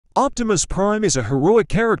Optimus Prime is a heroic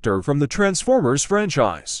character from the Transformers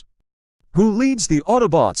franchise, who leads the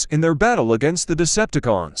Autobots in their battle against the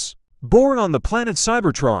Decepticons. Born on the planet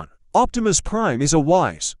Cybertron, Optimus Prime is a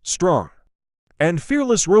wise, strong, and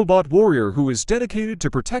fearless robot warrior who is dedicated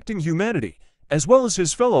to protecting humanity, as well as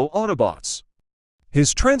his fellow Autobots.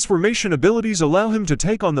 His transformation abilities allow him to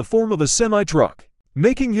take on the form of a semi-truck,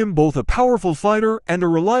 making him both a powerful fighter and a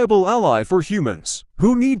reliable ally for humans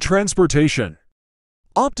who need transportation.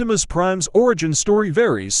 Optimus Prime's origin story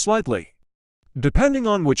varies slightly, depending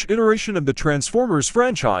on which iteration of the Transformers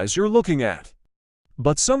franchise you're looking at.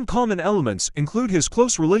 But some common elements include his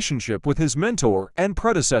close relationship with his mentor and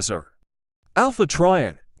predecessor, Alpha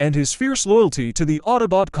Trion, and his fierce loyalty to the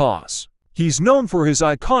Autobot cause. He's known for his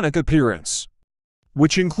iconic appearance,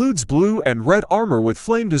 which includes blue and red armor with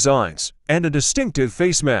flame designs and a distinctive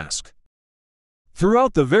face mask.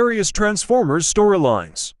 Throughout the various Transformers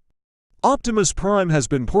storylines, Optimus Prime has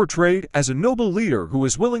been portrayed as a noble leader who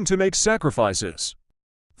is willing to make sacrifices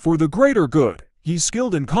for the greater good. He's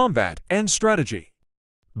skilled in combat and strategy,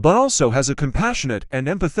 but also has a compassionate and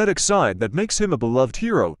empathetic side that makes him a beloved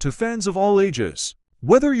hero to fans of all ages.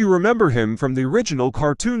 Whether you remember him from the original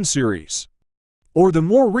cartoon series or the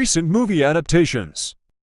more recent movie adaptations,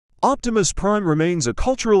 Optimus Prime remains a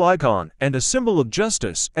cultural icon and a symbol of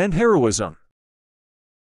justice and heroism.